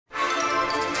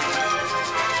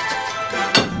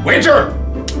Waiter!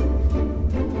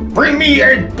 Bring me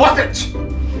a bucket!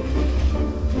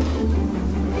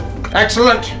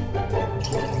 Excellent.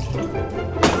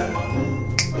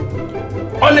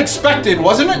 Unexpected,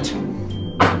 wasn't it?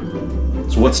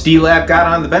 So what's D-Lab got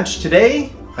on the bench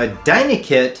today? A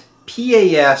Dynaco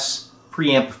PAS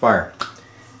preamplifier.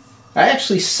 I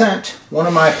actually sent one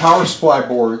of my power supply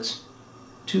boards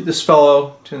to this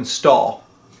fellow to install.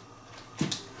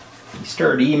 He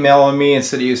started emailing me and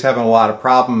said he was having a lot of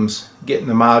problems getting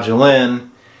the module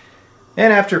in.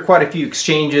 And after quite a few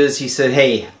exchanges, he said,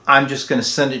 hey, I'm just going to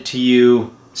send it to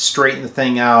you, straighten the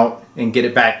thing out, and get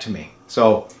it back to me.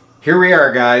 So here we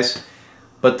are, guys.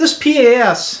 But this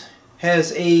PAS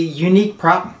has a unique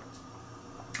problem.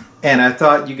 And I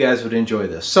thought you guys would enjoy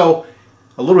this. So,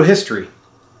 a little history.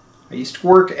 I used to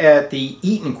work at the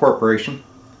Eaton Corporation,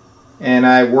 and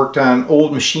I worked on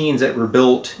old machines that were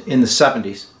built in the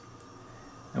 70s.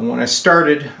 And when I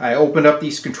started, I opened up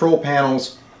these control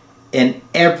panels, and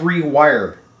every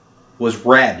wire was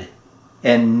red,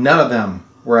 and none of them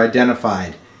were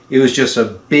identified. It was just a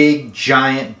big,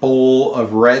 giant bowl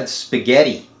of red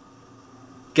spaghetti.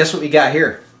 Guess what we got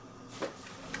here?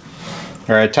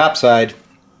 Alright, top side,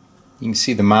 you can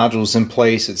see the module's in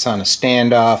place. It's on a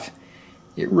standoff.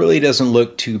 It really doesn't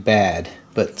look too bad.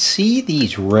 But see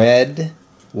these red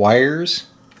wires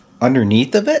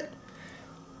underneath of it?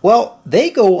 Well, they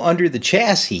go under the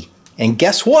chassis. And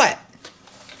guess what?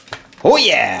 Oh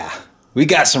yeah! We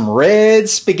got some red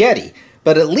spaghetti.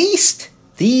 But at least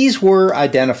these were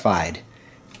identified.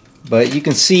 But you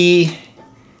can see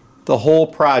the whole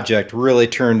project really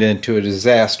turned into a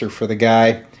disaster for the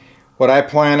guy. What I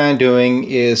plan on doing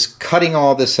is cutting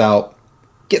all this out,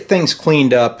 get things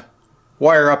cleaned up,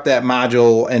 wire up that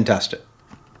module, and test it.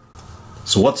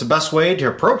 So what's the best way to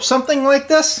approach something like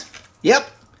this? Yep.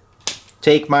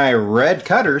 Take my red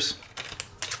cutters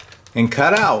and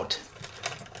cut out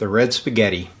the red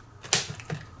spaghetti.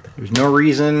 There's no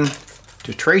reason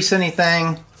to trace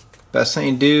anything. Best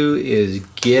thing to do is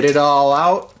get it all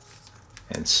out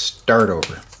and start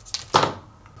over.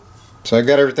 So I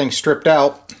got everything stripped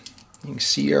out. You can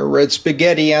see our red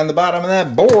spaghetti on the bottom of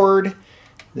that board.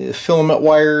 The filament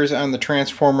wires on the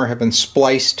transformer have been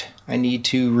spliced. I need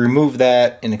to remove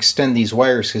that and extend these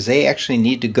wires because they actually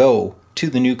need to go to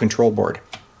the new control board.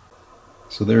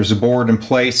 So there's the board in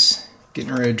place.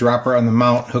 Getting ready to drop her on the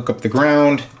mount, hook up the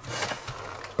ground.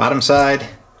 Bottom side,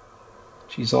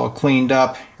 she's all cleaned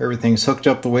up. Everything's hooked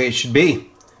up the way it should be.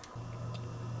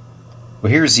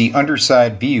 Well, here's the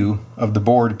underside view of the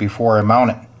board before I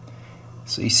mount it.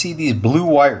 So you see these blue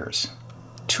wires.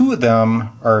 Two of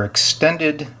them are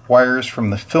extended wires from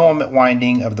the filament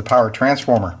winding of the power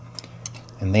transformer,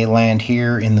 and they land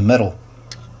here in the middle.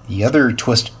 The other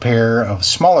twisted pair of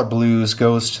smaller blues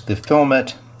goes to the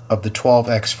filament of the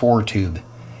 12x4 tube.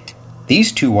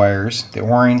 These two wires, the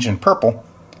orange and purple,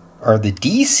 are the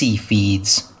DC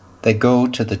feeds that go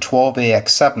to the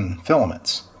 12AX7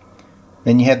 filaments.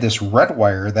 Then you have this red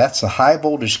wire, that's the high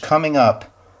voltage coming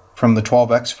up from the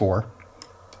 12x4.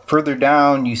 Further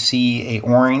down you see a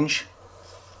orange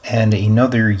and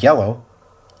another yellow.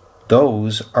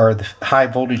 Those are the high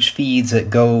voltage feeds that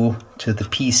go to the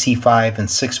PC5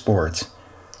 and 6 boards.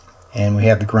 And we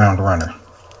have the ground runner.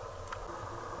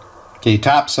 Okay,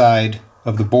 top side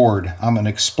of the board, I'm going to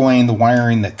explain the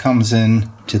wiring that comes in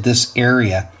to this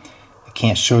area. I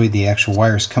can't show you the actual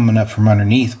wires coming up from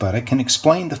underneath, but I can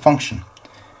explain the function.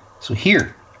 So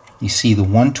here you see the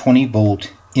 120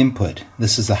 volt input.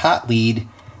 This is a hot lead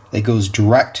that goes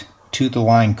direct to the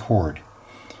line cord.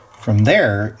 From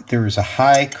there, there is a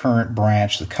high current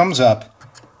branch that comes up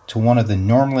to one of the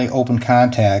normally open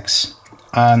contacts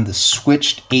on the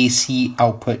switched AC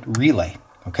output relay.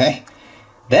 Okay?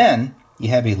 Then you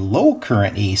have a low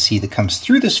current AC that comes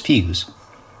through this fuse,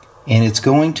 and it's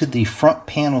going to the front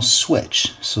panel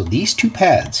switch. So these two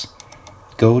pads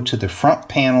go to the front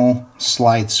panel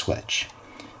slide switch.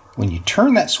 When you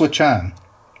turn that switch on,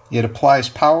 it applies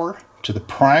power to the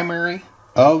primary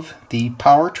of the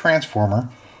power transformer,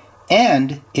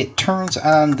 and it turns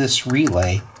on this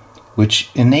relay, which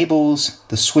enables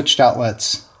the switched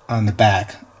outlets on the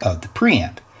back of the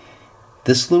preamp.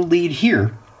 This little lead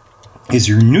here is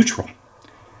your neutral.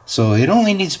 So it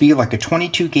only needs to be like a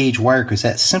 22 gauge wire because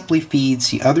that simply feeds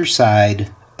the other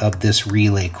side of this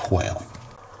relay coil.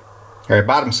 Alright,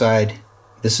 bottom side,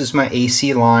 this is my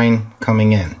AC line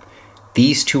coming in.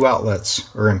 These two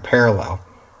outlets are in parallel.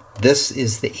 This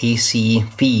is the AC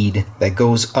feed that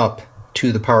goes up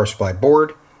to the power supply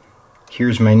board.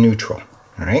 Here's my neutral.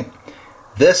 Alright,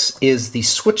 this is the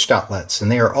switched outlets,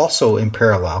 and they are also in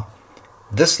parallel.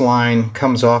 This line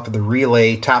comes off of the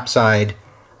relay top side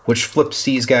which flips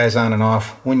these guys on and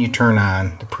off when you turn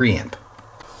on the preamp.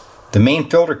 The main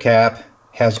filter cap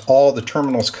has all the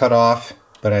terminals cut off,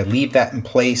 but I leave that in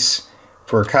place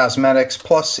for cosmetics,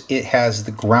 plus it has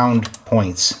the ground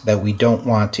points that we don't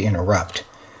want to interrupt.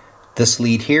 This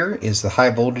lead here is the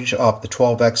high voltage off the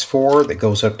 12X4 that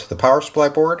goes up to the power supply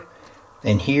board,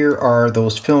 and here are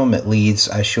those filament leads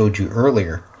I showed you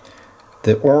earlier.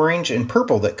 The orange and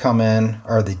purple that come in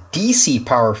are the DC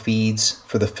power feeds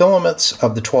for the filaments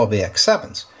of the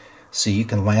 12AX7s. So you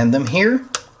can land them here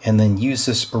and then use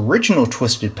this original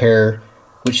twisted pair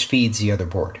which feeds the other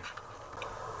board.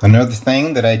 Another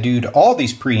thing that I do to all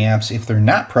these preamps if they're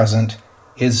not present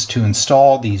is to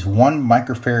install these 1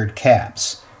 microfarad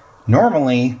caps.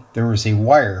 Normally there was a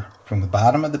wire from the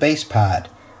bottom of the base pod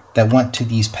that went to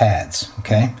these pads,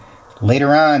 okay?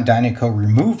 Later on, Dynaco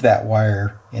removed that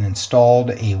wire and installed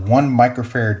a 1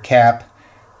 microfarad cap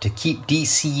to keep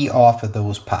DC off of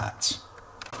those pods.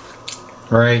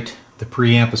 Alright, the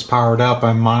preamp is powered up.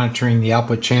 I'm monitoring the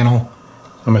output channel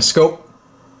on my scope.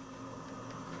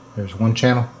 There's one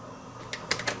channel.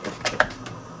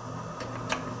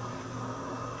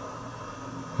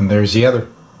 And there's the other.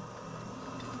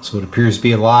 So it appears to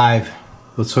be alive.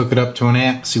 Let's hook it up to an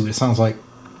amp, see what it sounds like.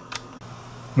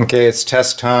 Okay, it's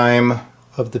test time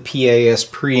of the PAS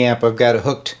preamp. I've got it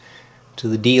hooked to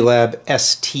the D-Lab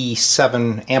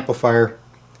ST7 amplifier.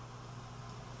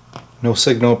 No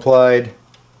signal applied.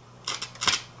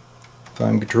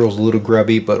 Volume control's a little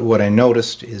grubby, but what I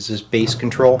noticed is this bass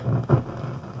control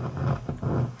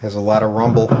has a lot of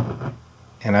rumble,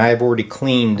 and I've already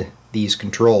cleaned these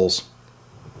controls.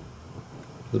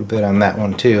 A little bit on that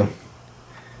one too.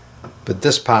 But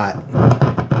this pot,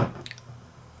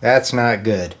 that's not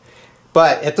good.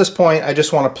 But at this point, I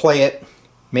just want to play it,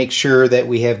 make sure that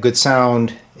we have good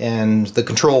sound and the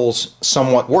controls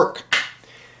somewhat work.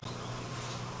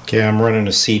 Okay, I'm running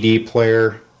a CD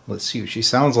player. Let's see what she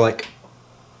sounds like.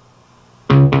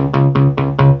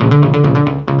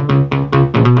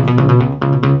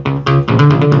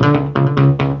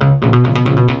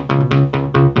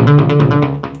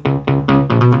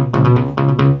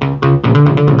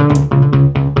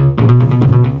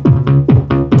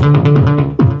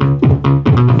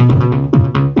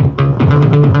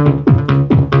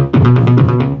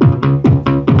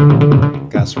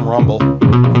 Got some rumble.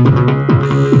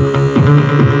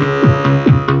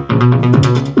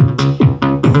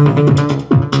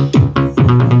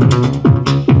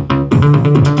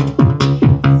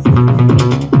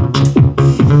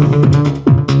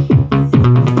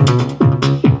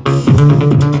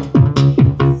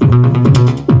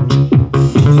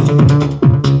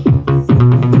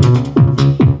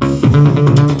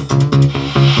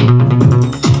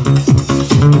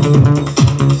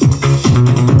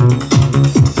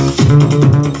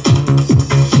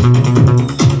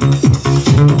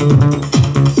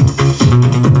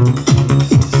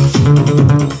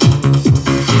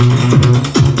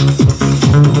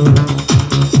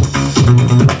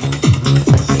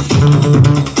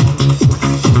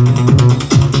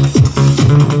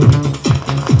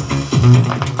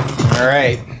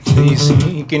 Alright, so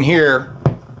you can hear,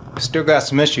 still got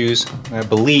some issues. I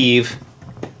believe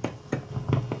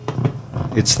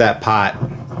it's that pot.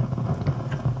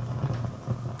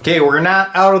 Okay, we're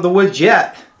not out of the woods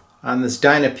yet on this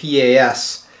Dynaco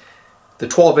PAS. The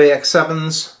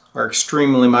 12AX7s are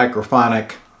extremely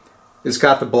microphonic. It's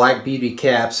got the black beauty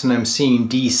caps and I'm seeing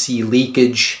DC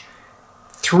leakage.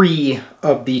 3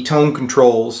 of the tone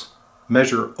controls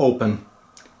measure open.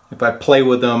 If I play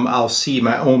with them, I'll see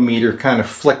my ohm meter kind of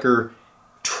flicker,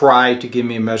 try to give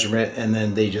me a measurement, and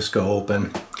then they just go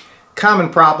open. Common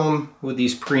problem with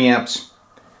these preamps.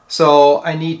 So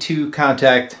I need to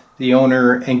contact the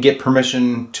owner and get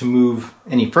permission to move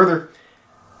any further.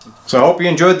 So I hope you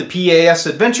enjoyed the PAS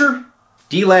adventure.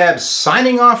 D-Lab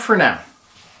signing off for now.